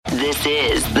This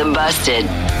is the Busted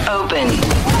Open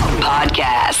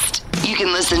Podcast. You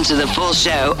can listen to the full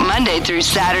show Monday through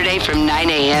Saturday from 9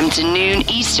 a.m. to noon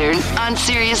Eastern on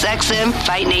SiriusXM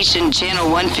Fight Nation Channel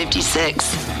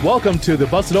 156. Welcome to the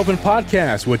Busted Open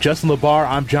Podcast with Justin LaBar.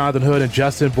 I'm Jonathan Hood, and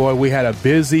Justin, boy, we had a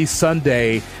busy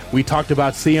Sunday. We talked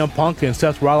about CM Punk and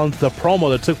Seth Rollins, the promo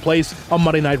that took place on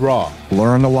Monday Night Raw.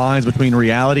 Learn the lines between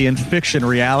reality and fiction.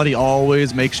 Reality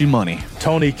always makes you money.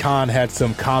 Tony Khan had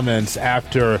some comments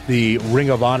after the Ring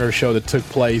of Honor show that took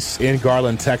place in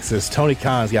Garland, Texas. Tony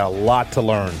Khan's got a lot to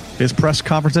learn. His press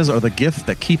conferences are the gift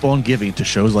that keep on giving to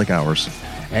shows like ours.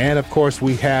 And, of course,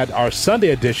 we had our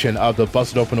Sunday edition of the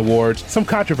Busted Open Awards. Some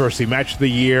controversy, Match of the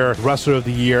Year, Wrestler of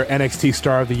the Year, NXT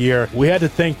Star of the Year. We had to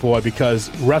thank, boy, because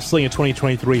wrestling in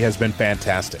 2023 has been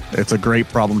fantastic. It's a great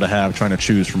problem to have, trying to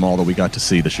choose from all that we got to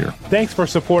see this year. Thanks for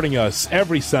supporting us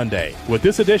every Sunday with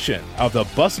this edition of the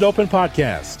Busted Open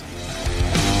Podcast.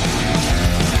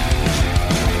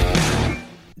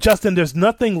 Justin, there's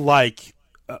nothing like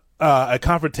a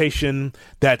confrontation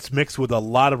that's mixed with a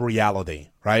lot of reality,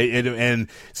 right? And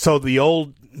so the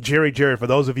old Jerry, for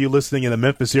those of you listening in the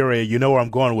Memphis area, you know where I'm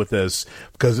going with this,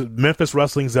 because Memphis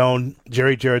Wrestling Zone,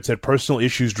 Jerry Jarrett said personal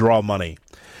issues draw money.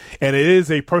 And it is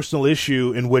a personal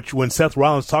issue in which when Seth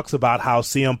Rollins talks about how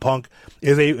CM Punk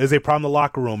is a problem in the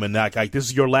locker room and like this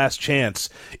is your last chance.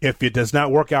 If it does not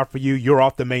work out for you, you're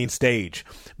off the main stage.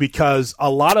 Because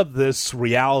a lot of this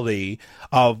reality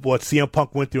of what CM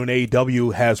Punk went through in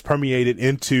AEW has permeated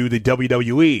into the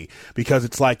WWE. Because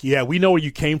it's like, yeah, we know where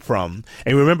you came from.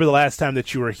 And remember the last time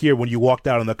that you were here when you walked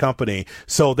out on the company.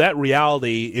 So that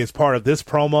reality is part of this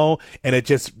promo, and it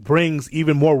just brings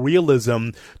even more realism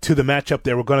to the matchup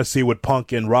that we're going to see with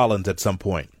Punk and Rollins at some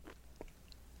point.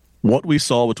 What we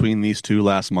saw between these two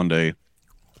last Monday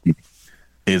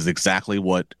is exactly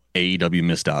what AEW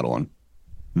missed out on.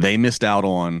 They missed out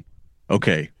on,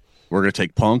 okay, we're going to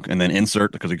take Punk and then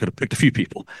insert, because we could have picked a few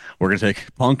people. We're going to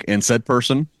take Punk and said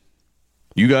person.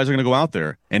 You guys are going to go out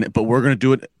there, but we're going to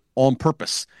do it on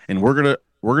purpose, and we're going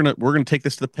to take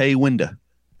this to the pay window,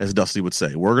 as Dusty would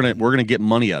say. We're going to get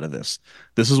money out of this.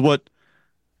 This is what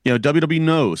WWE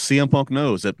knows. CM Punk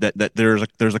knows that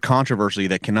there's a controversy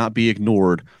that cannot be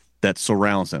ignored that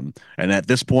surrounds him. And at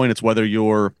this point, it's whether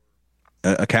you're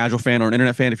a casual fan or an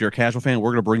internet fan. If you're a casual fan, we're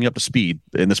going to bring you up to speed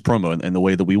in this promo and the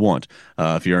way that we want.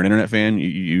 If you're an internet fan,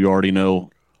 you already know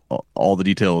all the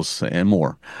details and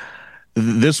more.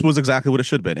 This was exactly what it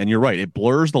should have been. And you're right. It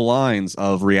blurs the lines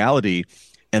of reality,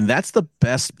 and that's the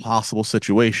best possible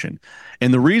situation.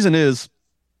 And the reason is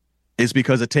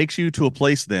because it takes you to a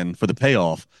place then for the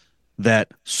payoff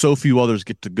that so few others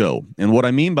get to go. And what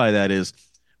I mean by that is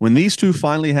when these two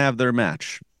finally have their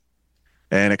match,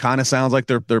 and it kind of sounds like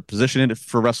they're positioning it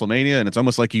for WrestleMania, and it's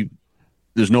almost like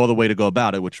there's no other way to go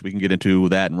about it, which we can get into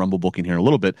that and Rumble booking here in a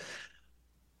little bit.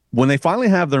 When they finally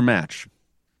have their match,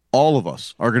 all of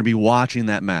us are going to be watching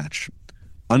that match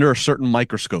under a certain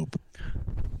microscope.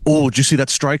 Oh, did you see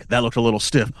that strike? That looked a little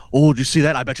stiff. Oh, did you see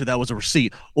that? I bet you that was a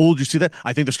receipt. Oh, did you see that?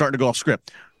 I think they're starting to go off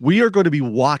script. We are going to be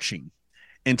watching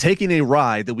and taking a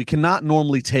ride that we cannot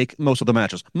normally take most of the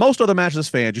matches. Most other matches as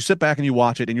fans, you sit back and you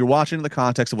watch it, and you're watching in the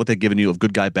context of what they've given you of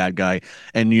good guy, bad guy,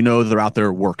 and you know they're out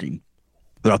there working.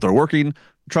 They're out there working,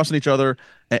 trusting each other,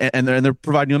 and they're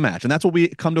providing you a match. And that's what we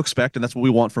come to expect, and that's what we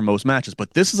want from most matches.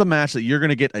 But this is a match that you're going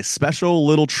to get a special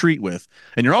little treat with,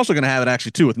 and you're also going to have it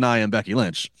actually, too, with Nia and Becky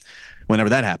Lynch, whenever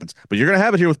that happens. But you're going to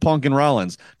have it here with Punk and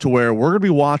Rollins, to where we're going to be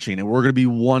watching and we're going to be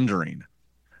wondering,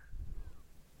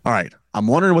 all right, I'm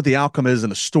wondering what the outcome is in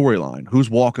the storyline. Who's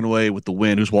walking away with the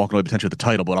win? Who's walking away potentially with the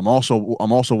title? But I'm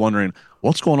also wondering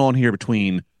what's going on here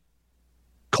between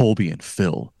Colby and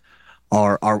Phil.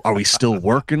 Are we still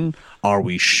working? Are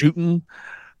we shooting?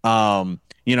 I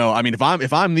mean,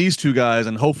 if I'm these two guys,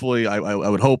 and hopefully I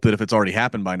would hope that if it's already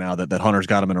happened by now, that Hunter's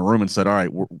got them in a room and said, all right,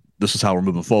 this is how we're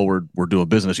moving forward. We're doing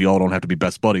business. You all don't have to be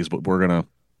best buddies, but we're gonna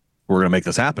make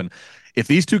this happen. If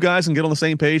these two guys can get on the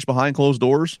same page behind closed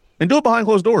doors and do it behind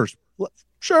closed doors,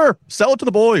 sure, sell it to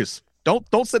the boys. Don't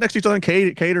sit next to each other in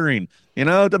catering.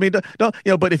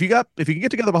 But if you can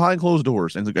get together behind closed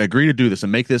doors and agree to do this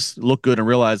and make this look good and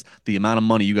realize the amount of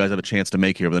money you guys have a chance to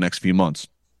make here over the next few months,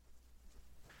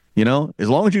 as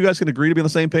long as you guys can agree to be on the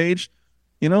same page,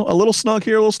 a little snug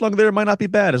here, a little snug there, it might not be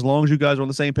bad as long as you guys are on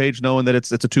the same page, knowing that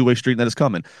it's a two-way street and that it's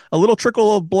coming. A little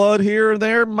trickle of blood here and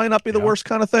there might not be the worst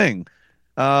kind of thing.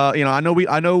 I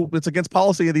know it's against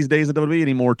policy these days in WWE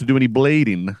anymore to do any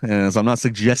blading, so I'm not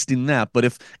suggesting that. But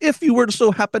if you were to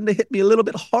so happen to hit me a little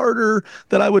bit harder,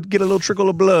 that I would get a little trickle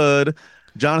of blood.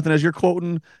 Jonathan, as you're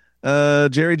quoting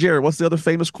Jerry Jarrett, what's the other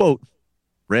famous quote?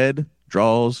 Red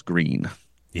draws green.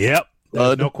 Yep.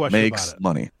 Blood no question makes about it.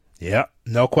 Money. Yep.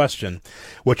 No question.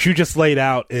 What you just laid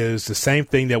out is the same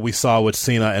thing that we saw with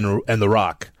Cena and The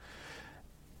Rock.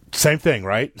 Same thing,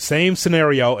 right? Same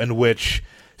scenario in which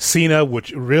Cena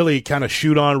would really kind of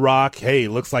shoot on Rock. Hey,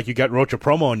 looks like you wrote your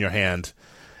promo in your hand.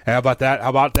 How about that? How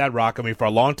about that, Rock? I mean, for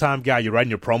a long-time guy, you're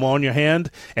writing your promo on your hand,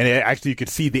 and actually you could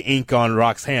see the ink on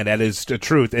Rock's hand. That is the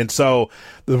truth. And so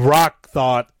The Rock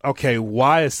thought, okay,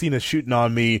 why is Cena shooting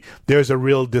on me? There's a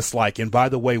real dislike. And by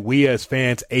the way, we as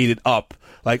fans ate it up.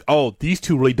 Like, oh, these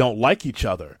two really don't like each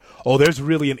other. Oh, there's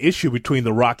really an issue between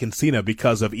The Rock and Cena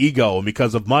because of ego and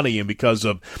because of money and because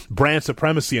of brand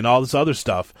supremacy and all this other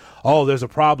stuff. Oh, there's a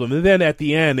problem. And then at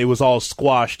the end, it was all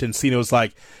squashed, and Cena was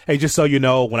like, hey, just so you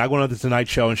know, when I went on the Tonight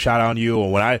Show and shot on you,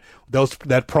 or when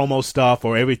that promo stuff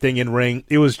or everything in ring,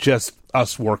 it was just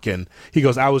us working. He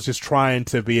goes, I was just trying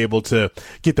to be able to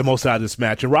get the most out of this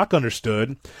match. And Rock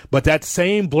understood, but that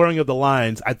same blurring of the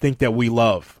lines, I think that we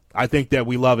love. I think that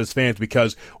we love as fans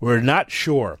because we're not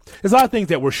sure. There's a lot of things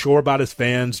that we're sure about as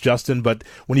fans, Justin, but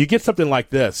when you get something like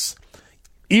this,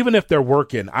 even if they're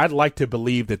working, I'd like to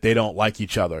believe that they don't like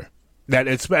each other. That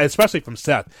it's, especially from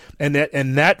Seth. And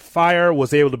that fire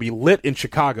was able to be lit in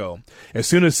Chicago. As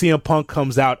soon as CM Punk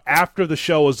comes out after the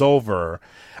show is over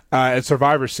at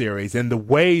Survivor Series, and the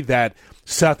way that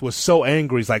Seth was so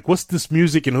angry. He's like, what's this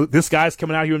music? And this guy's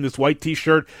coming out here in this white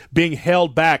T-shirt being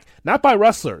held back, not by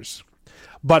wrestlers,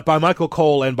 but by Michael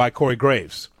Cole and by Corey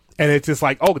Graves. And it's just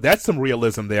like, oh, that's some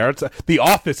realism there. The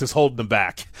Office is holding them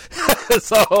back.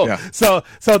 So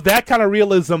that kind of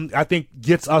realism, I think,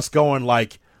 gets us going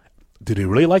like, do they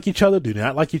really like each other? Do they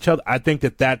not like each other? I think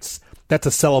that's a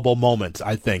sellable moment,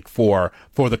 I think, for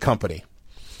the company.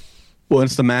 Well,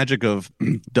 it's the magic of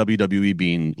WWE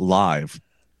being live,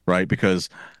 right? Because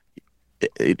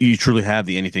you truly have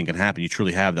the anything can happen. You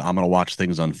truly have the I'm going to watch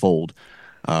things unfold.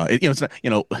 It's not,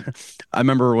 I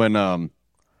remember when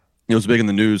it was big in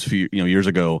the news a few years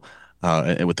ago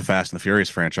with the Fast and the Furious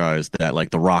franchise that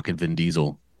like The Rock and Vin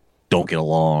Diesel don't get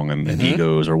along and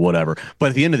egos or whatever. But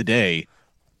at the end of the day,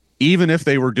 even if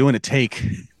they were doing a take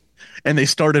and they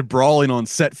started brawling on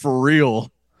set for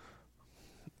real,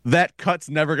 that cut's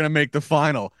never going to make the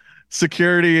final.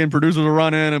 Security and producers will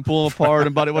run in and pull them apart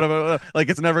and whatever. Like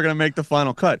it's never going to make the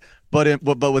final cut. But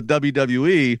with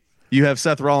WWE, you have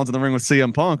Seth Rollins in the ring with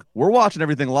CM Punk. We're watching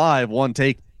everything live, one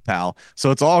take, pal.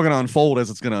 So it's all going to unfold as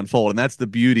it's going to unfold, and that's the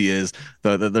beauty is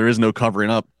there is no covering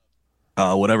up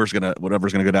whatever's gonna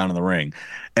go down in the ring.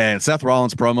 And Seth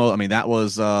Rollins promo, I mean, that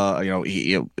was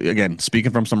he again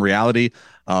speaking from some reality,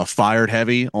 fired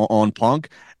heavy on Punk,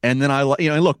 and then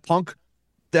and look, Punk,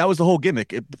 that was the whole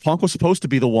gimmick. Punk was supposed to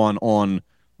be the one on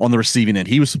the receiving end.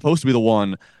 He was supposed to be the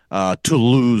one to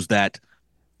lose that.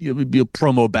 Be a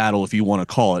promo battle, if you want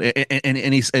to call it, and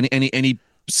he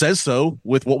says so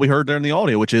with what we heard there in the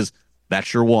audio, which is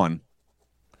that's your one.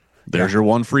 There's your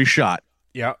one free shot.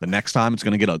 Yeah. The next time it's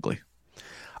going to get ugly.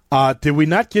 Did we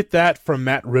not get that from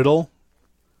Matt Riddle?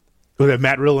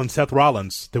 Matt Riddle and Seth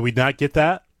Rollins. Did we not get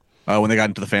that? When they got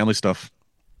into the family stuff.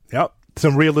 Yep.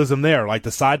 Some realism there, like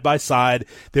the side by side.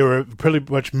 They were pretty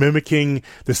much mimicking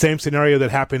the same scenario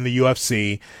that happened in the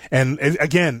UFC. And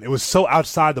again, it was so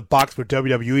outside the box for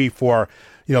WWE for,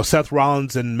 Seth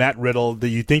Rollins and Matt Riddle that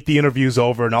you think the interview's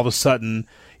over, and all of a sudden,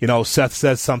 Seth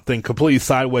says something completely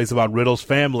sideways about Riddle's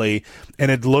family, and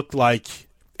it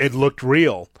looked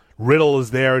real. Riddle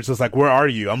is there. It's just like, where are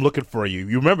you? I'm looking for you.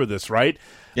 You remember this, right?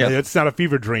 Yeah. It's not a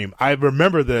fever dream. I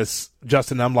remember this,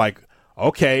 Justin. I'm like,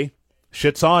 okay.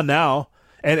 Shit's on now.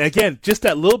 And again, just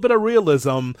that little bit of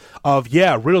realism of,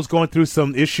 Riddle's going through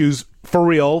some issues for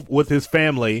real with his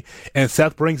family, and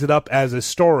Seth brings it up as a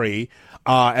story,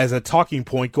 as a talking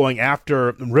point going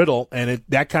after Riddle, and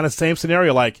that kind of same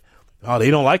scenario, like, oh,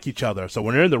 they don't like each other. So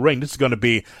when they're in the ring, this is going to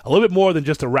be a little bit more than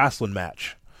just a wrestling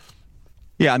match.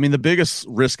 Yeah, I mean, the biggest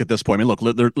risk at this point, I mean, look,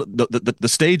 the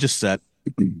stage is set.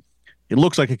 It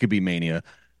looks like it could be Mania.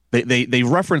 They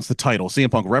reference the title.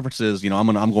 CM Punk references,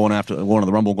 I'm going after the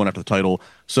Rumble, going after the title.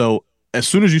 So as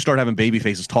soon as you start having baby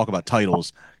faces talk about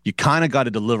titles, you kind of got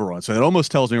to deliver on. So it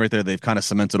almost tells me right there they've kind of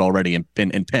cemented already in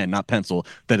pen, not pencil,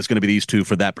 that it's going to be these two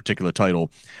for that particular title.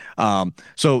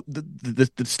 So the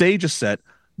stage is set.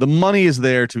 The money is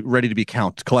there ready to be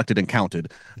collected and counted.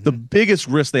 Mm-hmm. The biggest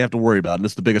risk they have to worry about, and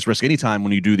this is the biggest risk anytime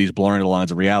when you do these blurring the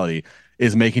lines of reality,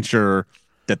 is making sure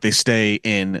that they stay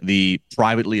in the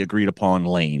privately agreed upon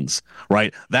lanes,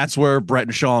 right? That's where Brett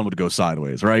and Sean would go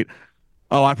sideways, right?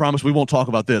 Oh, I promise we won't talk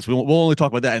about this. We'll only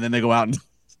talk about that. And then they go out and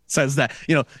says that,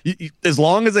 as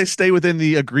long as they stay within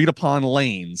the agreed upon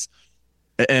lanes,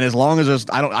 and as long as there's,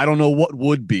 I don't know what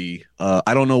would be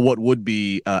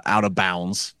out of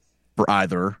bounds for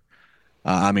either.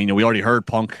 I mean, we already heard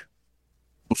Punk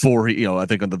before he, I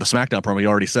think on the SmackDown promo, he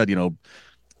already said,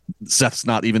 Seth's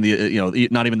not even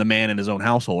not even the man in his own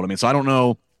household. I mean, so I don't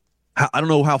know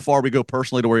how far we go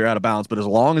personally to where you're out of bounds, but as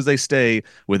long as they stay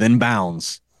within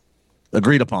bounds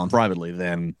agreed upon privately,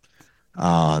 then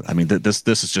I mean, this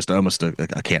is just almost a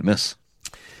can't miss.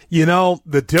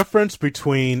 The difference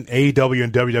between AEW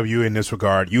and WWE in this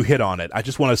regard, you hit on it. I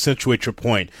just want to accentuate your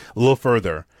point a little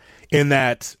further in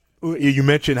that you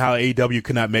mentioned how AEW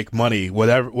cannot make money,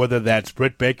 whether that's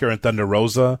Britt Baker and Thunder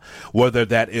Rosa, whether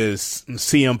that is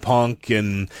CM Punk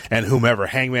and whomever,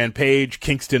 Hangman Page,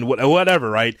 Kingston, whatever,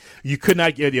 right? You could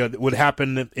not get, what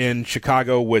happened in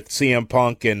Chicago with CM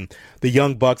Punk and the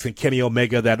Young Bucks and Kenny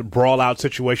Omega, that brawl out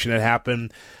situation that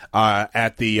happened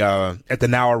at the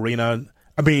Now Arena.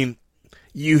 I mean,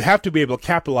 you have to be able to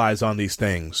capitalize on these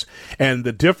things. And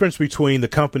the difference between the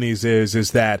companies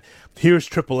is that here's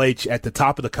Triple H at the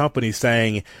top of the company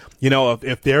saying,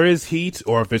 if there is heat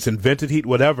or if it's invented heat,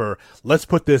 whatever, let's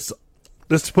put this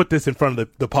in front of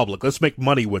the public. Let's make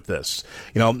money with this.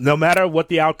 No matter what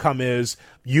the outcome is,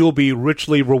 you'll be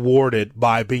richly rewarded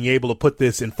by being able to put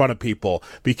this in front of people,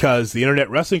 because the internet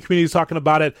wrestling community is talking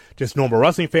about it. Just normal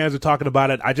wrestling fans are talking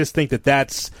about it. I just think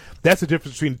that's the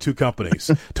difference between the two companies.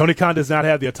 Tony Khan does not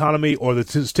have the autonomy or the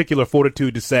testicular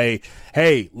fortitude to say,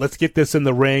 hey, let's get this in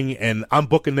the ring and I'm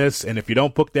booking this. And if you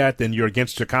don't book that, then you're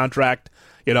against your contract,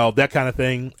 that kind of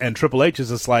thing. And Triple H is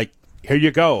just like, here you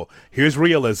go. Here's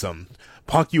realism.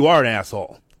 Punk, you are an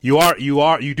asshole.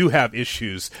 You do have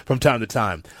issues from time to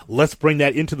time. Let's bring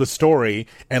that into the story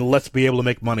and let's be able to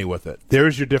make money with it.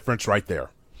 There's your difference right there.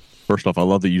 First off, I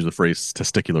love that you use the phrase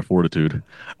testicular fortitude.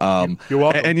 You're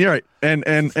welcome. And you're right. And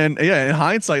yeah, in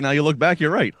hindsight, now you look back,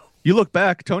 you're right. You look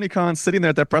back, Tony Khan sitting there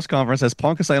at that press conference as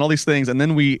Punk is saying all these things, and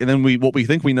then we what we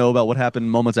think we know about what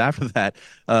happened moments after that,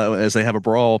 as they have a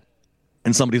brawl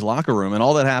in somebody's locker room, and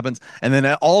all that happens, and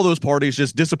then all those parties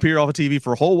just disappear off of TV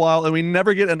for a whole while, and we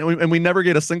never get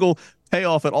a single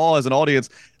payoff at all as an audience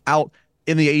out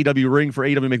in the AEW ring for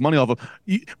AEW to make money off of.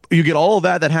 You get all of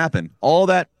that happened, all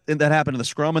that happened in the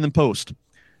scrum and then post,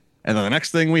 and then the next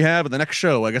thing we have at the next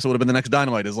show, I guess it would have been the next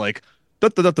Dynamite, is like,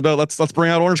 let's bring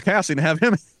out Orange Cassidy and have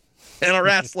him in a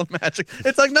wrestling match.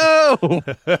 It's like, no.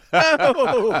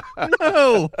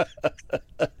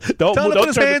 Tell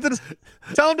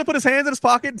him to put his hands in his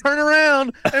pocket and turn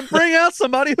around and bring out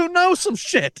somebody who knows some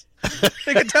shit.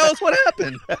 They can tell us what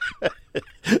happened.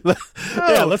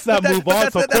 Yeah, let's not move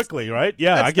on so quickly, right?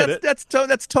 Yeah, I get it.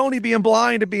 That's Tony being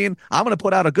blind to being, I'm going to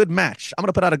put out a good match. I'm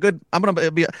going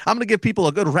to give people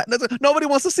a good nobody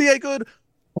wants to see a good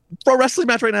pro wrestling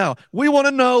match right now. We want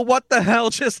to know what the hell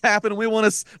just happened. We want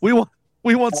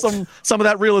some of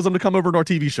that realism to come over to our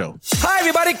TV show. Hi,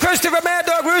 everybody. Christopher Mad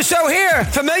Dog Russo here.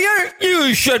 Familiar?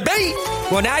 You should be.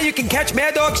 Well, now you can catch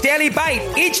Mad Dog's Daily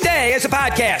Bite each day as a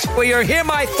podcast, where you'll hear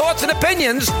my thoughts and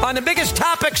opinions on the biggest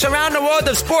topics around the world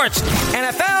of sports.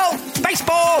 NFL,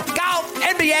 baseball, golf,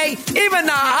 NBA, even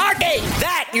the hockey.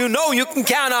 That you can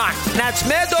count on. That's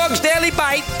Mad Dog's Daily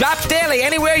Bite. Drops daily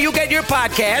anywhere you get your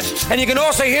podcasts. And you can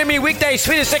also hear me weekdays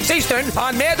 3 to 6 Eastern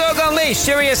on Mad Dog Unleashed,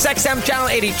 Sirius XM Channel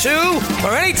 82,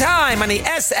 or anytime on the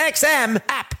SXM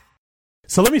app.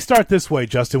 So let me start this way,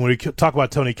 Justin, when we talk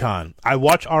about Tony Khan. I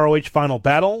watched ROH Final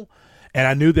Battle, and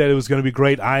I knew that it was going to be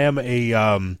great. I am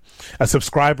a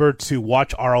subscriber to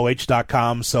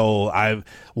WatchROH.com, so I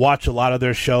watch a lot of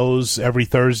their shows every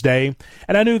Thursday,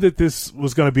 and I knew that this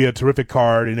was going to be a terrific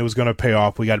card, and it was going to pay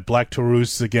off. We got Black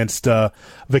Taurus against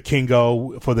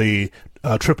Vikingo for the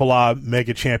Triple A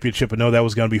Mega Championship. I know that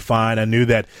was going to be fine. I knew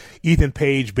that Ethan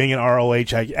Page being in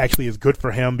ROH actually is good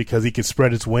for him because he could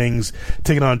spread his wings.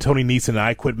 Taking on Tony Nese in an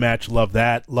I Quit match. Love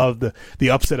that. Love the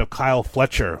upset of Kyle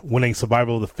Fletcher winning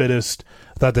Survival of the Fittest.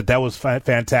 Thought that was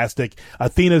fantastic.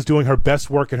 Athena's doing her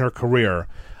best work in her career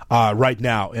right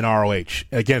now in ROH.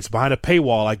 Again, it's behind a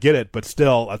paywall. I get it, but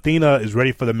still, Athena is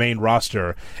ready for the main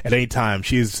roster at any time.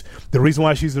 The reason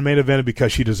why she's the main event is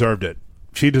because she deserved it.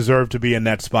 She deserved to be in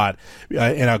that spot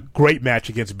in a great match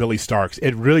against Billy Starks.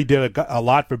 It really did a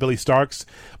lot for Billy Starks,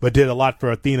 but did a lot for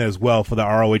Athena as well for the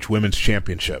ROH Women's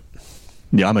Championship.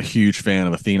 Yeah, I'm a huge fan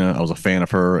of Athena. I was a fan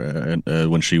of her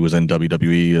when she was in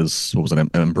WWE as, what was it,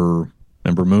 Ember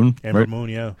Moon? Ember Moon,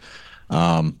 yeah.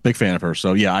 Big fan of her.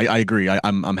 So, yeah, I agree.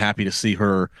 I'm happy to see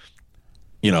her,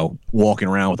 walking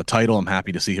around with a title. I'm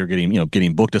happy to see her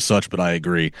getting booked as such, but I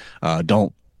agree.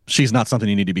 She's not something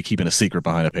you need to be keeping a secret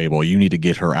behind a paywall. You need to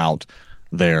get her out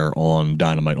there on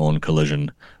Dynamite, on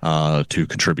Collision, to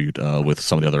contribute with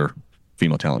some of the other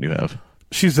female talent you have.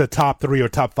 She's a top 3 or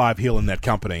top 5 heel in that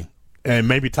company. and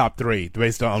maybe top 3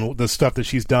 based on the stuff that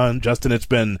she's done. Justin, it's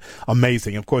been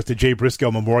amazing. Of course, the Jay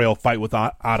Briscoe Memorial fight with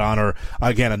Odd Honor,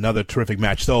 again, another terrific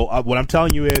match. So what I'm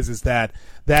telling you is that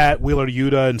Wheeler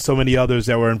Yuta and so many others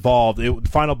that were involved, the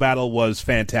final battle was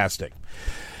fantastic.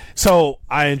 So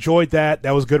I enjoyed that.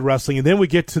 That was good wrestling. And then we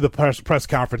get to the press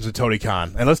conference of Tony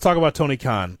Khan. And let's talk about Tony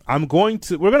Khan. We're going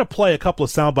to play a couple of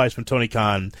sound bites from Tony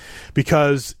Khan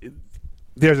because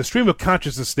there's a stream of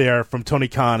consciousness there from Tony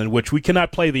Khan in which we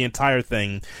cannot play the entire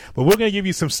thing, but we're going to give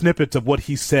you some snippets of what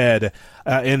he said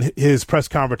in his press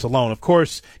conference alone. Of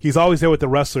course, he's always there with the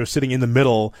wrestler sitting in the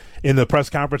middle in the press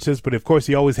conferences, but of course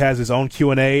he always has his own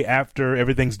Q&A after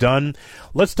everything's done.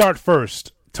 Let's start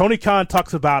first. Tony Khan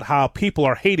talks about how people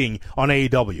are hating on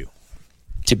AEW.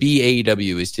 To be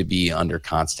AEW is to be under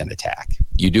constant attack.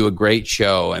 You do a great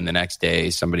show, and the next day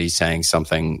somebody's saying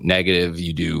something negative.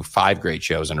 You do 5 great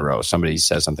shows in a row. Somebody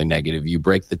says something negative. You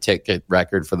break the ticket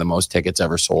record for the most tickets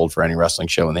ever sold for any wrestling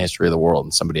show in the history of the world,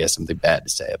 and somebody has something bad to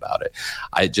say about it.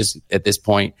 At this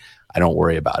point, I don't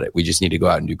worry about it. We just need to go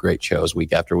out and do great shows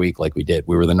week after week like we did.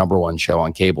 We were the number 1 show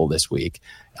on cable this week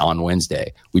on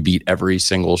Wednesday. We beat every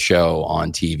single show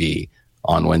on TV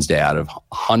on Wednesday out of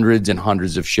hundreds and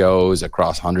hundreds of shows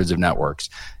across hundreds of networks.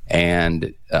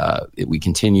 And we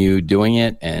continue doing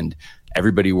it, and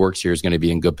everybody who works here is going to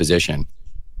be in good position.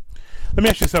 Let me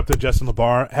ask you something, Justin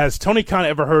LaBar. Has Tony Khan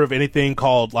ever heard of anything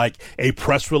called like a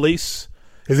press release?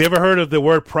 Has he ever heard of the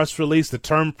word press release, the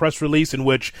term press release, in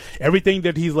which everything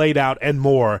that he's laid out and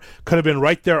more could have been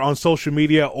right there on social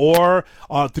media or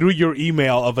through your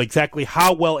email of exactly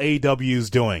how well AEW is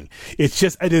doing?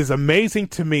 It is amazing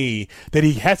to me that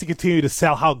he has to continue to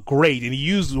sell how great, and he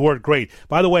used the word great.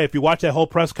 By the way, if you watch that whole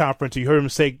press conference, you heard him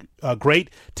say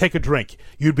great, take a drink.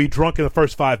 You'd be drunk in the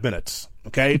first 5 minutes.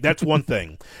 Okay, that's one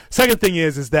thing. Second thing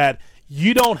is that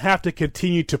you don't have to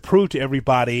continue to prove to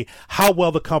everybody how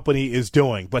well the company is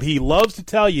doing. But he loves to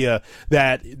tell you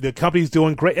that the company's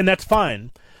doing great, and that's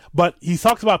fine. But he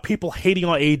talks about people hating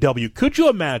on AEW. Could you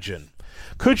imagine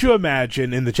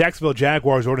in the Jacksonville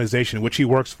Jaguars organization, which he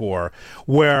works for,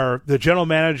 where the general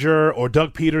manager or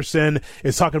Doug Peterson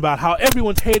is talking about how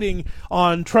everyone's hating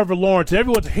on Trevor Lawrence and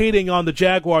everyone's hating on the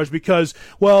Jaguars because,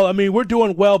 well, I mean, we're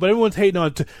doing well, but everyone's hating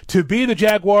on to be the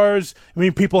Jaguars. I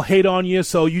mean, people hate on you,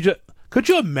 so you just... Could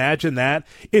you imagine that?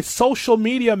 It's social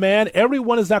media, man.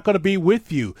 Everyone is not going to be with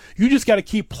you. You just got to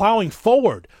keep plowing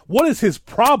forward. What is his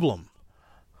problem?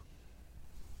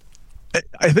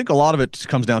 I think a lot of it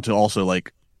comes down to also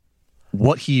like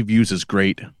what he views as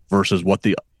great versus what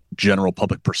the general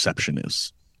public perception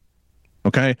is.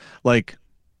 Okay, like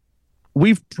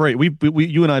you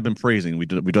and I have been praising. We've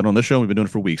done it on this show. We've been doing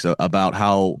it for weeks about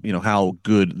how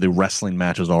good the wrestling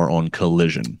matches are on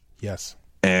Collision. Yes,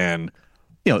 and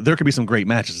there could be some great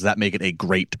matches. Does that make it a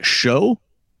great show?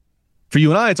 For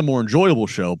you and I, it's a more enjoyable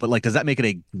show. But like, does that make it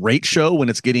a great show when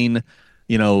it's getting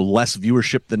less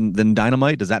viewership than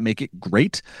Dynamite? Does that make it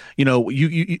great?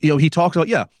 He talks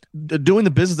about doing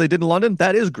the business they did in London.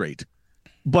 That is great.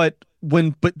 But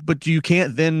you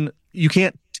can't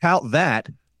tout that,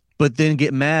 but then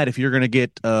get mad if you're going to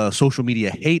get social media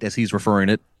hate, as he's referring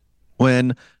it,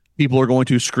 when people are going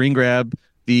to screen grab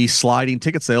the sliding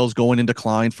ticket sales going in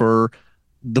decline for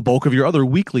the bulk of your other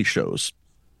weekly shows.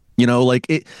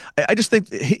 I just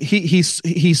think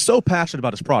he's so passionate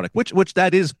about his product, which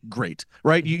that is great,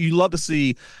 right? You love to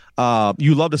see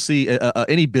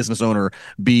any business owner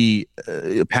be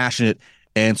passionate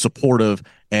and supportive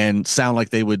and sound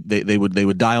like they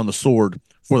would die on the sword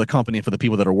for the company and for the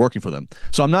people that are working for them.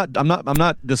 So I'm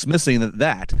not dismissing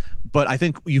that, but I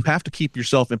think you have to keep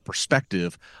yourself in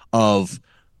perspective of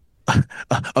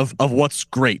what's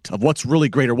great, of what's really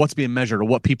great, or what's being measured, or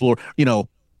what people are,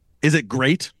 is it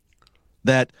great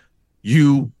that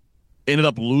you ended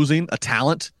up losing a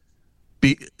talent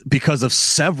because of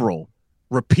several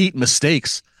repeat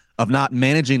mistakes of not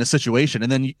managing a situation,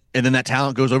 and then that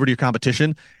talent goes over to your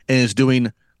competition and is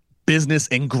doing business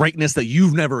and greatness that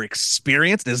you've never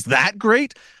experienced? Is that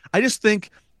great? I just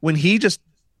think when he just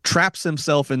traps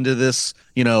himself into this,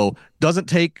 doesn't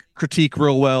take critique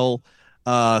real well,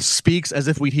 speaks as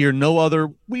if we hear no other.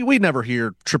 We never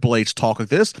hear Triple H talk like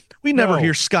this. We never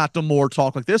hear Scott D'Amore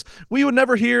talk like this. We would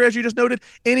never hear, as you just noted,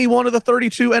 any one of the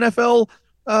 32 NFL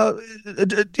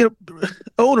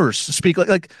owners speak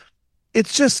like. It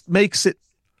just makes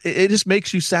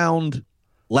you sound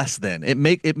less than.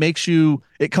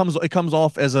 It comes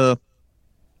off as a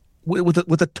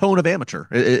with a tone of amateur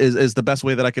is the best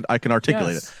way that I can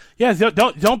articulate it. Yes,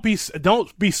 don't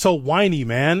be so whiny,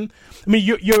 man. I mean,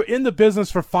 you're in the business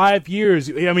for 5 years.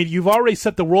 I mean, you've already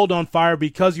set the world on fire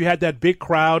because you had that big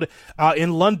crowd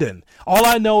in London. All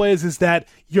I know is that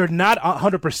you're not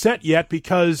 100% yet,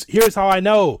 because here's how I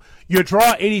know. You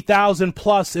draw 80,000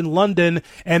 plus in London,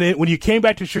 and when you came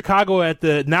back to Chicago at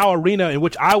the Now Arena, in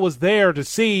which I was there to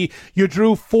see, you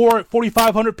drew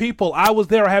 4,500 people. I was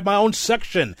there. I had my own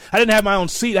section. I didn't have my own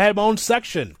seat. I had my own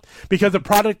section, because the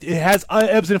product, it has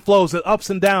ebbs and flows, ups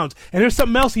and downs. And there's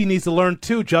something else he needs to learn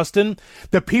too, Justin.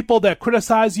 The people that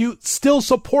criticize you still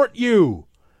support you.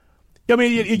 I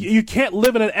mean, you can't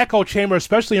live in an echo chamber,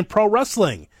 especially in pro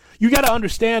wrestling. You got to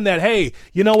understand that, hey,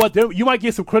 you know what? You might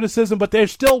get some criticism, but they're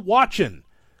still watching.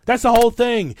 That's the whole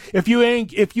thing. If you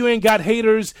ain't got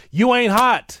haters, you ain't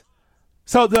hot.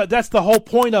 So that's the whole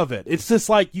point of it. It's just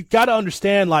like, you got to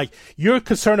understand, like, you're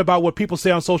concerned about what people say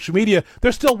on social media.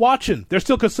 They're still watching. They're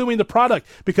still consuming the product,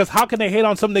 because how can they hate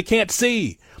on something they can't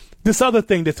see? This other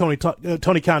thing that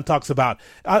Tony Khan talks about,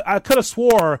 I could have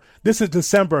swore this is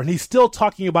December, and he's still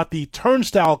talking about the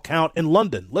turnstile count in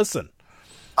London. Listen.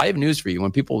 I have news for you.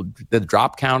 The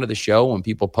drop count of the show, when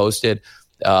people posted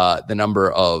the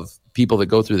number of people that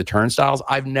go through the turnstiles,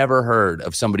 I've never heard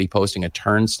of somebody posting a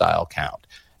turnstile count,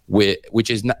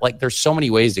 which is not, like, there's so many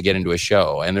ways to get into a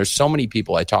show, and there's so many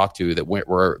people I talked to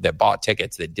that bought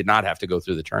tickets that did not have to go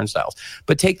through the turnstiles.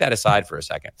 But take that aside for a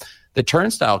second. The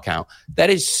turnstile count, that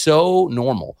is so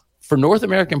normal. For North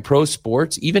American pro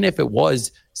sports, even if it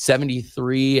was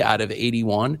 73 out of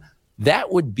 81,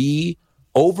 that would be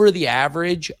over the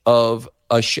average of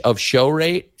show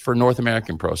rate for North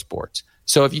American pro sports.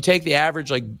 So if you take the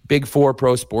average, like, Big Four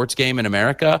pro sports game in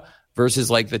America versus,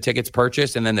 like, the tickets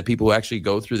purchased and then the people who actually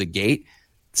go through the gate,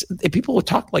 people would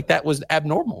talk like that was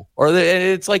abnormal.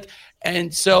 It's like,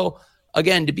 and so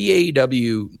again, to be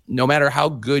AEW, no matter how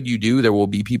good you do, there will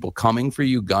be people coming for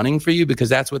you, gunning for you, because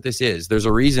that's what this is. There's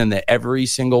a reason that every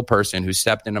single person who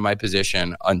stepped into my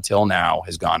position until now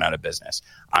has gone out of business.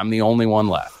 I'm the only one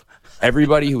left.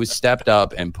 Everybody who has stepped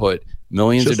up and put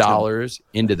millions of dollars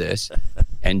into this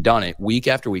and done it week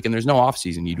after week, and there's no off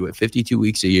season. You do it 52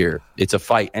 weeks a year. It's a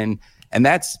fight, and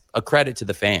that's a credit to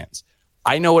the fans.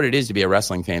 I know what it is to be a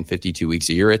wrestling fan 52 weeks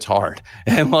a year. It's hard,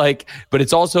 but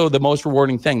it's also the most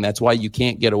rewarding thing. That's why you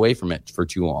can't get away from it for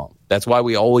too long. That's why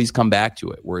we always come back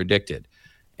to it. We're addicted,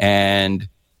 and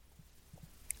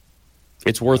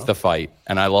it's worth the fight.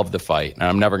 And I love the fight, and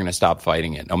I'm never going to stop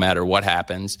fighting it, no matter what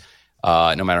happens.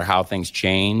 No matter how things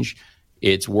change,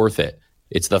 it's worth it.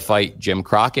 It's the fight Jim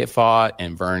Crockett fought,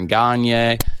 and Vern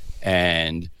Gagne,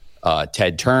 and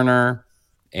Ted Turner,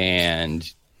 and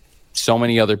so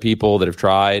many other people that have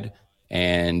tried,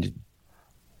 and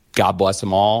God bless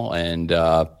them all. And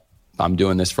I'm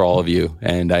doing this for all of you,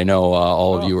 and I know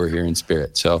all of you are here in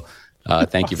spirit. So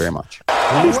thank you very much.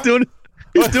 He's doing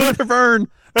it for Vern.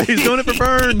 He's doing it for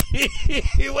Vern.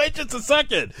 Wait just a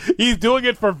second. He's doing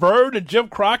it for Vern and Jim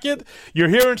Crockett? You're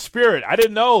here in spirit. I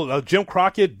didn't know Jim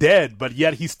Crockett dead, but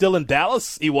yet he's still in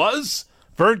Dallas? He was?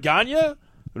 Vern Gagne?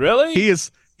 Really? He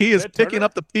is picking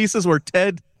up the pieces where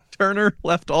Ted Turner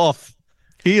left off.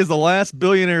 He is the last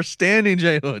billionaire standing,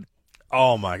 J. Hood.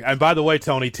 Oh, my. And by the way,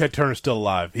 Tony, Ted Turner's still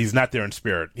alive. He's not there in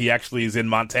spirit. He actually is in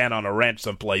Montana on a ranch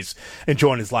someplace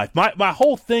enjoying his life. My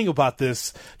whole thing about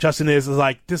this, Justin, is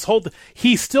like this whole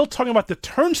he's still talking about the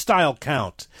turnstile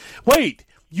count. Wait,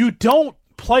 you don't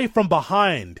play from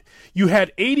behind. You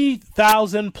had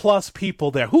 80,000 plus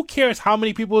people there. Who cares how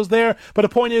many people was there? But the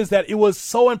point is that it was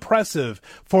so impressive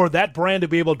for that brand to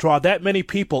be able to draw that many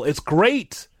people. It's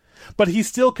great. But he's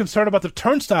still concerned about the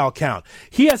turnstile count.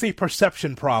 He has a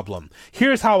perception problem.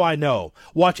 Here's how I know.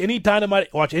 Watch any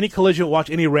Dynamite, watch any Collision,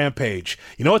 watch any Rampage.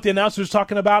 You know what the announcer's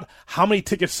talking about? How many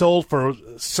tickets sold for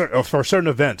certain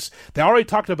events. They already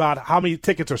talked about how many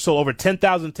tickets are sold. Over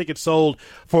 10,000 tickets sold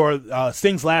for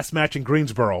Sting's last match in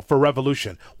Greensboro for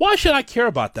Revolution. Why should I care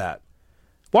about that?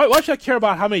 Why should I care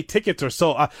about how many tickets are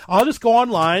sold? I'll just go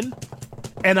online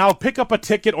and I'll pick up a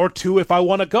ticket or two if I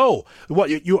want to go.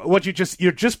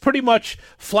 You're just pretty much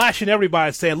flashing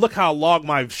everybody saying, look how long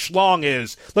my schlong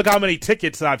is. Look how many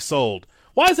tickets I've sold.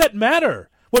 Why does that matter?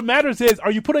 What matters is,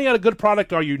 are you putting out a good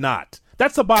product or are you not?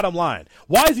 That's the bottom line.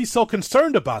 Why is he so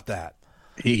concerned about that?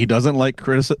 He doesn't like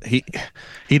he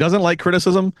doesn't like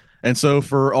criticism, and so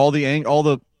for all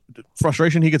the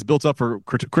frustration he gets built up for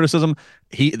criticism,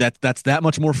 that's that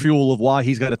much more fuel of why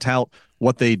he's got to tout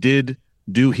what they did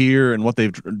do here and what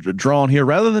they've drawn here,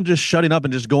 rather than just shutting up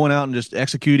and just going out and just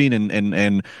executing.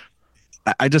 And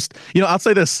I just, I'll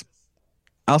say this,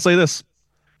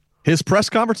 his press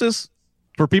conferences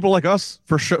for people like us,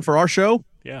 for our show,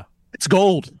 yeah, it's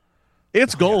gold.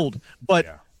 It's gold.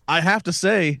 But I have to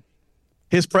say,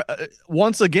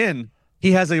 once again,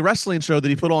 he has a wrestling show that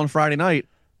he put on Friday night,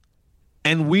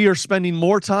 and we are spending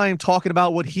more time talking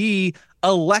about what he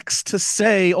elects to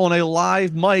say on a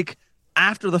live mic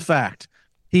after the fact.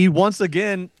 He once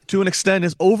again, to an extent,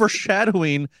 is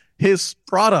overshadowing his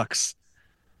products.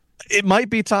 It might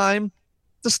be time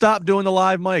to stop doing the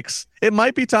live mics. It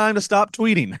might be time to stop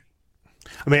tweeting.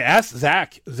 I mean, ask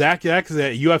Zach. Zach is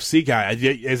a UFC guy.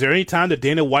 Is there any time that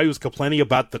Dana White was complaining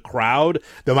about the crowd,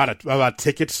 about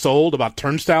tickets sold, about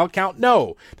turnstile count?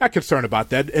 No, not concerned about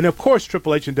that. And of course,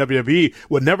 Triple H and WWE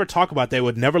would never talk about that,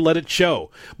 would never let it show.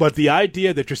 But the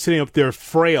idea that you're sitting up there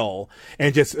frail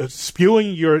and just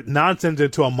spewing your nonsense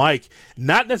into a mic,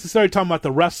 not necessarily talking about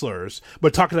the wrestlers,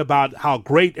 but talking about how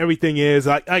great everything is.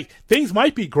 Like things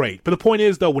might be great, but the point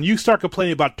is, though, when you start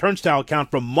complaining about turnstile count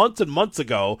from months and months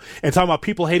ago and talking about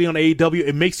people hating on AEW,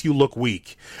 it makes you look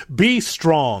weak. Be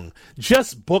strong.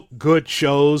 Just book good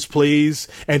shows, please,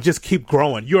 and just keep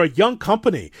growing. You're a young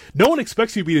company. No one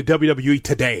expects you to be the WWE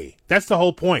today. That's the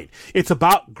whole point. It's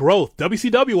about growth.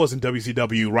 WCW wasn't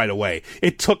WCW right away.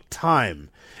 It took time.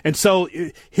 And so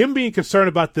him being concerned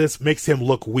about this makes him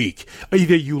look weak.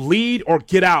 Either you lead or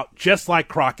get out, just like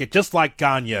Crockett, just like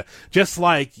Gagne, just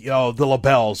like the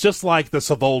LaBelles, just like the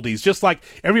Savoldis, just like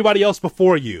everybody else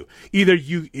before you. Either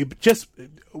you just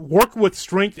work with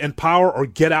strength and power or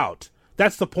get out.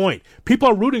 That's the point. People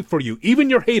are rooting for you,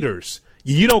 even your haters.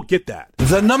 You don't get that.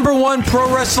 The number one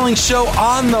pro wrestling show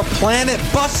on the planet,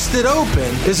 Busted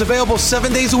Open, is available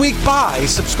 7 days a week by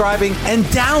subscribing and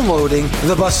downloading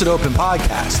the Busted Open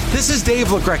podcast. This is Dave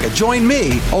LaGreca. Join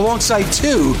me alongside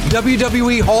two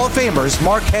WWE Hall of Famers,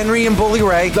 Mark Henry and Bully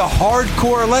Ray, the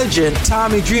hardcore legend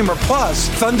Tommy Dreamer, plus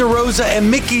Thunder Rosa and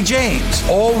Mickey James,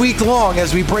 all week long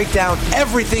as we break down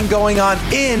everything going on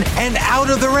in and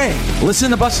out of the ring. Listen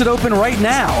to Busted Open right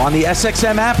now on the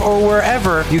SXM app or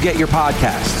wherever you get your podcasts.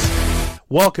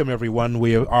 Welcome, everyone.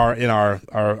 We are in our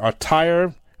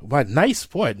attire. But nice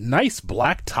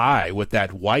black tie with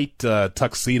that white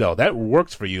tuxedo. That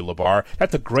works for you, LaBar.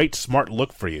 That's a great, smart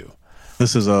look for you.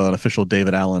 This is an official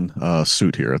David Allen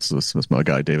suit here. It's my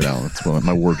guy, David Allen. It's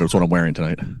my wardrobe. It's what I'm wearing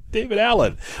tonight. David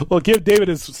Allen. Well, give David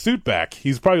his suit back.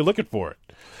 He's probably looking for it.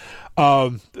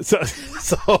 I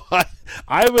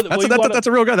would. That's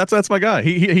a real guy. That's my guy.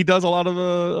 He does a lot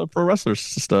of pro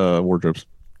wrestlers wardrobes.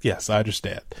 Yes, I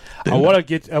understand. I want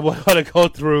to go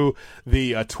through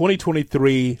the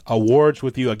 2023 awards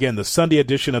with you. Again, the Sunday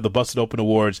edition of the Busted Open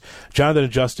Awards. Jonathan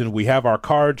and Justin, we have our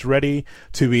cards ready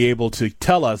to be able to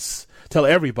tell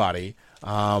everybody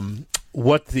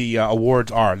what the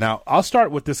awards are. Now, I'll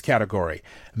start with this category.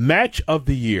 Match of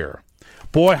the Year.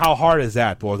 Boy, how hard is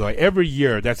that, boy? Every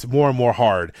year, that's more and more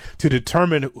hard to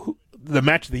determine the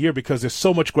match of the year because there's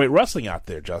so much great wrestling out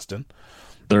there, Justin.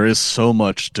 There is so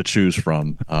much to choose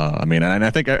from.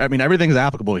 I think everything's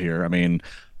applicable here. I mean,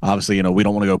 obviously, we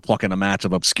don't want to go plucking a match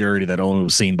of obscurity that only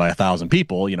was seen by 1,000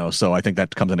 people, so I think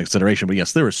that comes into consideration. But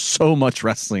yes, there is so much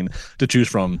wrestling to choose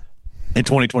from in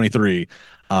 2023.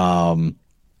 And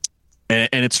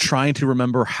it's trying to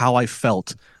remember how I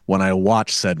felt when I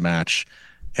watched said match.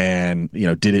 And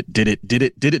did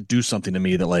it do something to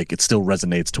me that it still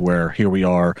resonates to where here we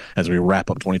are as we wrap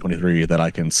up 2023 that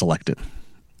I can select it.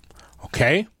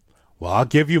 Okay, well, I'll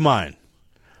give you mine.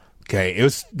 Okay, it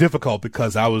was difficult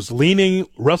because I was leaning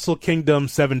Wrestle Kingdom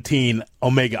 17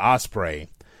 Omega Ospreay,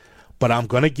 but I'm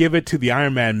going to give it to the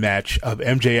Iron Man match of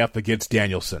MJF against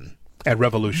Danielson at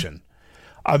Revolution.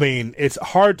 I mean, it's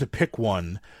hard to pick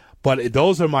one, but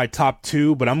those are my top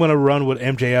two, but I'm going to run with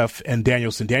MJF and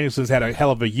Danielson. Danielson's had a hell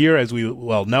of a year, as we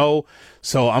well know,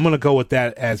 so I'm going to go with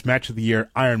that as match of the year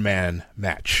Iron Man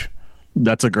match.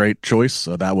 That's a great choice.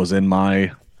 That was in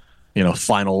my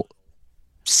final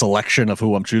selection of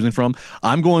who I'm choosing from.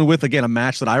 I'm going with, again, a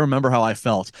match that I remember how I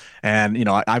felt. And,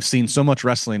 I've seen so much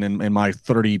wrestling in my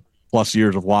 30 plus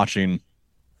years of watching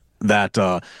that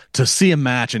to see a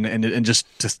match and just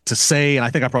to say, and I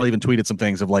think I probably even tweeted some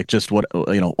things of just what,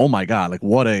 oh my God,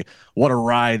 what a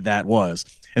ride that was.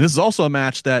 And this is also a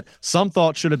match that some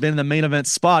thought should have been in the main event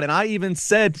spot. And I even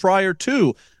said prior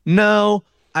to, no,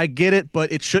 I get it,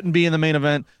 but it shouldn't be in the main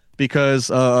event. Because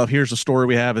here's the story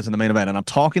we have is in the main event. And I'm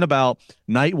talking about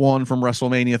night one from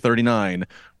WrestleMania 39,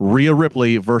 Rhea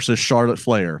Ripley versus Charlotte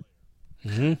Flair.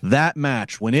 Mm-hmm. That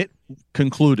match, when it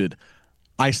concluded,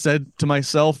 I said to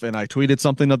myself, and I tweeted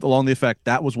something along the effect,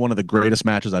 that was one of the greatest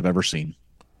matches I've ever seen.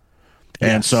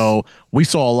 Yes. And so we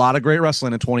saw a lot of great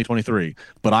wrestling in 2023,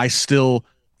 but I still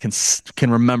can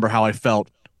remember how I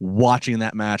felt watching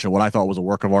that match and what I thought was a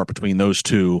work of art between those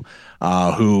two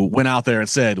who went out there and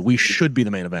said, we should be the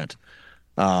main event.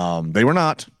 They were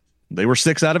not. They were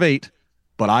 6 out of 8,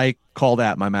 but I call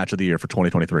that my match of the year for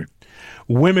 2023.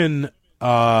 Women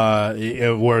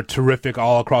were terrific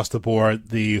all across the board.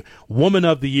 The woman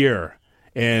of the year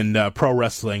in pro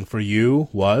wrestling for you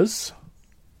was?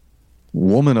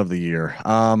 Woman of the year.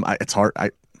 It's hard.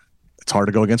 It's hard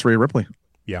to go against Rhea Ripley.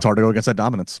 Yeah, it's hard to go against that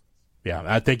dominance. Yeah,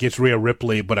 I think it's Rhea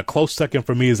Ripley, but a close second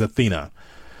for me is Athena.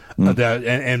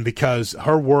 And because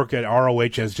her work at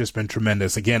ROH has just been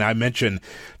tremendous. Again, I mentioned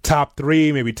top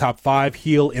 3, maybe top 5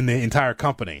 heel in the entire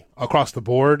company across the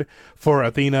board for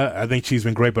Athena. I think she's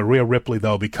been great. But Rhea Ripley,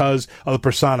 though, because of the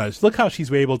personas, look how she's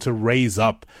been able to raise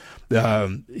up,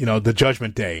 the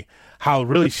Judgment Day. How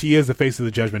really she is the face of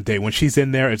the Judgment Day. When she's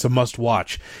in there, it's a must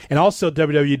watch. And also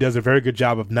WWE does a very good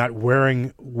job of not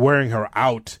wearing her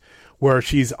out, where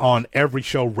she's on every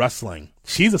show wrestling.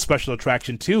 She's a special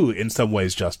attraction too, in some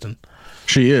ways, Justin.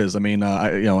 She is. I mean,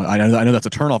 I know that's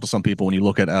a turnoff to some people when you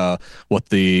look at what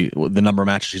the number of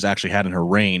matches she's actually had in her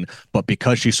reign. But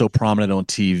because she's so prominent on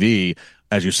TV,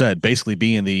 as you said, basically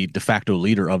being the de facto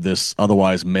leader of this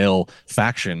otherwise male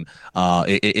faction,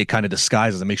 it kind of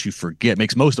disguises and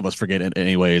makes most of us forget it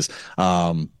anyways.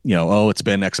 It's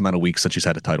been X amount of weeks since she's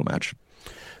had a title match.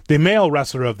 The male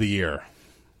wrestler of the year.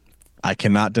 I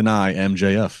cannot deny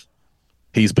MJF.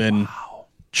 He's been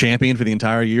champion for the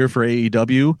entire year for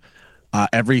AEW.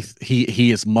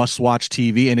 He is must-watch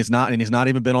TV, and he's not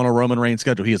even been on a Roman Reigns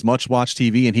schedule. He is must-watch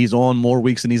TV, and he's on more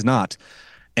weeks than he's not.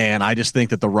 And I just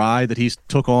think that the ride that he's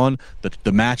took on,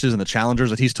 the matches and the challengers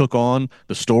that he's took on,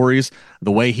 the stories,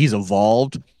 the way he's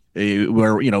evolved,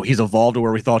 he's evolved to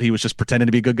where we thought he was just pretending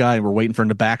to be a good guy, and we're waiting for him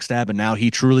to backstab, and now he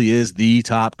truly is the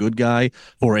top good guy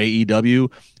for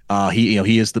AEW.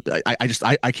 He is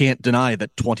I can't deny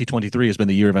that 2023 has been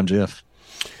the year of MJF.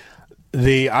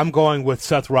 I'm going with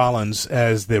Seth Rollins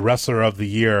as the wrestler of the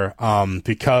year,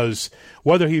 because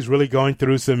whether he's really going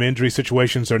through some injury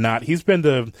situations or not, he's been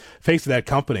the face of that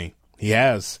company. He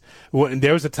has.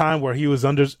 There was a time where he was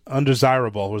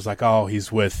undesirable. It was like, oh,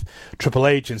 he's with Triple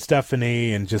H and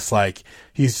Stephanie, and just like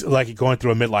he's like going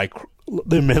through a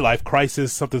midlife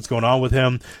crisis. Something's going on with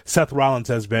him. Seth Rollins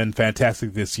has been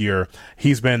fantastic this year.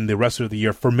 He's been the wrestler of the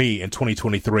year for me in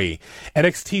 2023.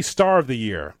 NXT Star of the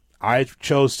Year. I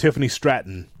chose Tiffany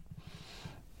Stratton.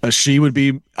 She would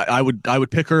be. I would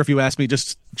pick her if you asked me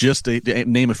just to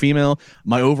name a female.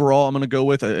 My overall, I'm going to go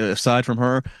with aside from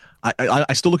her.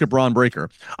 I still look at Braun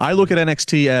Breaker. I look at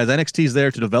NXT as NXT's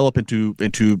there to develop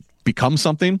into become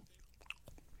something.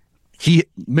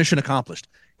 Mission accomplished.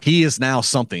 He is now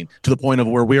something to the point of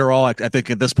where we are all. I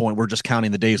think at this point we're just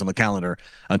counting the days on the calendar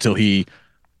until he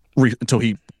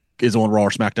is on Raw or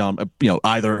SmackDown.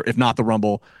 Either if not the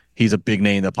Rumble, he's a big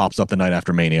name that pops up the night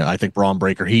after Mania. I think Braun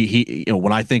Breaker. He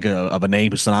when I think of a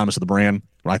name who's synonymous with the brand,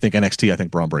 when I think NXT, I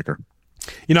think Braun Breaker.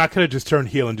 I could have just turned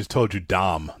heel and just told you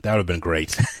Dom. That would have been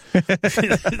great.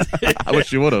 I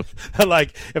wish you would have.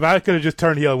 Like, if I could have just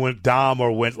turned heel and went Dom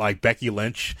or went like Becky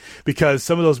Lynch, because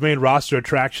some of those main roster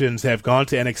attractions have gone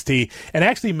to NXT and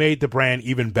actually made the brand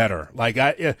even better. Like,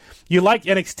 you like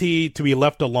NXT to be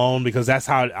left alone because that's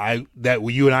how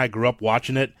you and I grew up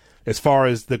watching it as far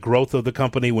as the growth of the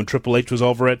company when Triple H was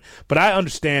over it. But I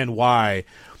understand why,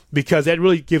 because that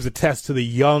really gives a test to the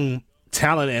young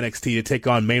talent NXT to take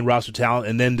on main roster talent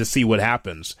and then to see what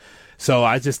happens. So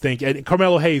I just think, and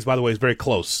Carmelo Hayes, by the way, is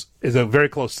a very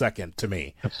close second to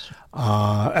me.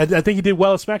 I think he did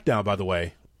well at SmackDown, by the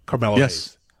way, Carmelo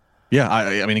Hayes. Yeah,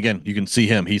 I mean, again, you can see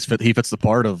him. He fits the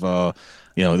part of,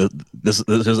 this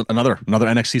is another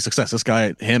NXT success. This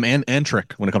guy, him and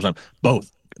Trick, when it comes down,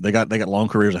 both they got long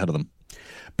careers ahead of them.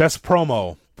 Best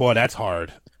promo, boy, that's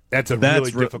hard. That's a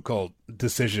really difficult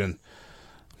decision.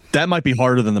 That might be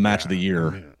harder than the match of the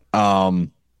year.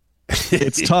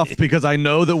 It's tough because I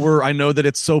know that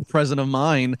it's so present of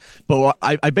mind, but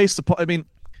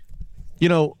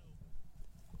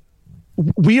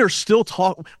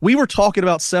we were talking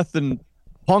about Seth and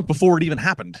Punk before it even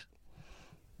happened.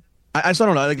 I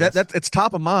don't know. Like that it's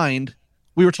top of mind.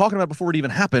 We were talking about it before it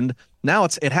even happened. Now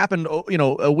it happened,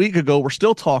 a week ago. We're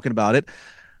still talking about it.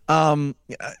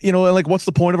 Like what's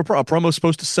the point of a promo? A promo's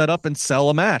supposed to set up and sell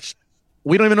a match.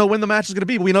 We don't even know when the match is going to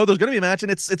be. We know there's going to be a match,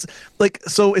 and it's like,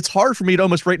 so it's hard for me to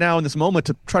almost right now in this moment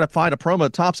to try to find a promo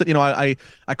that tops it. I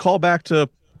call back to,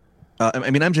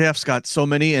 MJF's got so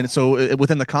many, and so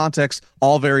within the context,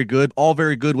 all very good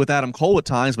with Adam Cole at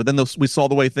times, but then we saw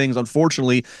the way things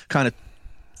unfortunately kind of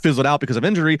fizzled out because of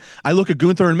injury. I look at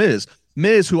Gunther and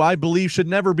Miz, who I believe should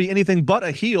never be anything but a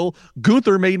heel.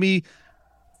 Gunther made me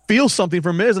feel something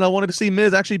for Miz, and I wanted to see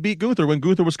Miz actually beat Gunther when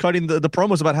Gunther was cutting the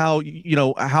promos about how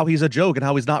he's a joke and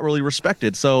how he's not really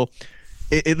respected. So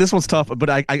this one's tough, but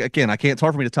I can't. It's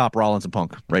hard for me to top Rollins and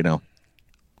Punk right now.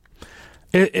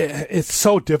 It's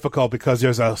so difficult because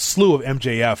there's a slew of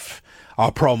MJF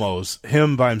promos,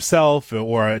 him by himself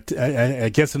or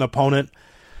against an opponent.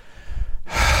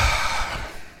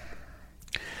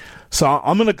 So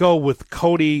I'm going to go with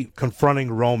Cody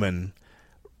confronting Roman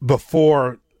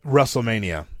before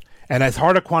WrestleMania. And it's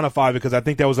hard to quantify because I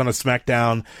think that was on a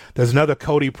SmackDown. There's another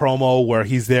Cody promo where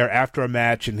he's there after a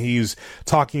match and he's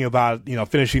talking about,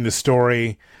 finishing the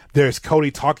story. There's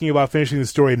Cody talking about finishing the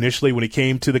story initially when he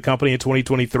came to the company in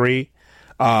 2023.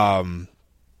 I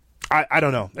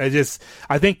don't know.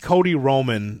 I think Cody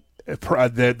Roman, the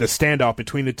standoff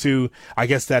between the two, I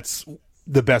guess that's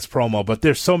the best promo. But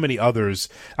there's so many others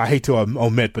I hate to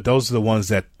omit, but those are the ones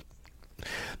that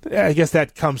I guess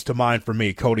that comes to mind for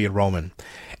me, Cody and Roman.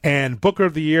 And Booker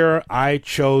of the Year, I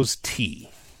chose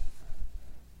T.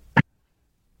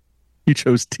 You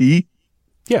chose T?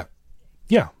 Yeah.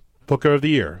 Booker of the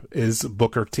Year is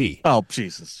Booker T. Oh,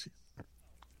 Jesus.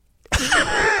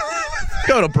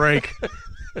 Go to break.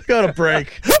 Look at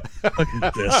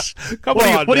this. Come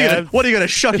on, man. What are you going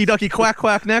to shucky ducky quack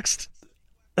quack next?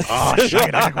 Oh,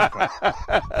 shucky ducky quack quack.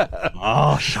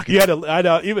 Oh, shucky. I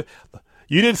know.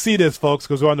 You didn't see this, folks,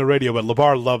 because we're on the radio, but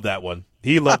LaBar loved that one.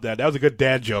 He loved that. That was a good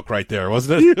dad joke right there,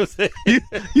 wasn't it?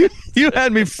 you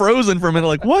had me frozen for a minute.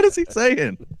 Like, what is he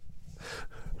saying?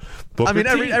 Booker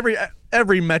T.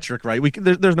 every metric, right?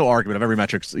 There's no argument of every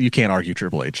metric. You can't argue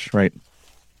Triple H, right?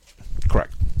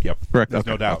 Correct. Yep. Correct. There's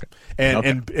no doubt. Okay.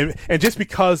 And just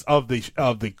because of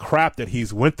the crap that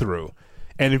he's went through,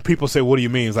 and people say, "What do you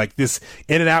mean?" It's like this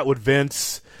in and out with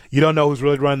Vince. You don't know who's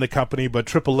really running the company, but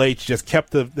Triple H just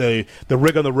kept the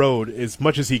rig on the road as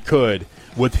much as he could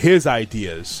with his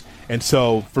ideas. And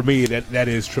so, for me, that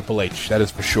is Triple H. That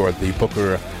is for sure the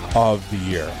Booker of the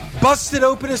Year. Busted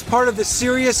Open is part of the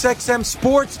SiriusXM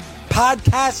Sports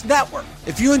Podcast Network.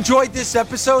 If you enjoyed this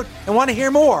episode and want to hear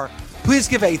more, please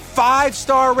give a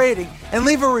 5-star rating and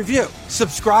leave a review.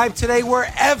 Subscribe today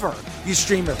wherever you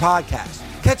stream your podcast.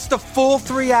 Catch the full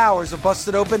 3 hours of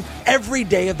Busted Open every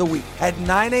day of the week at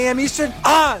 9 a.m. Eastern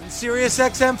on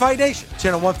SiriusXM Fight Nation,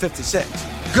 channel 156.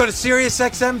 Go to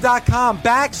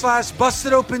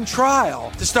SiriusXM.com/Busted Open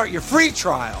Trial to start your free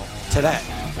trial today.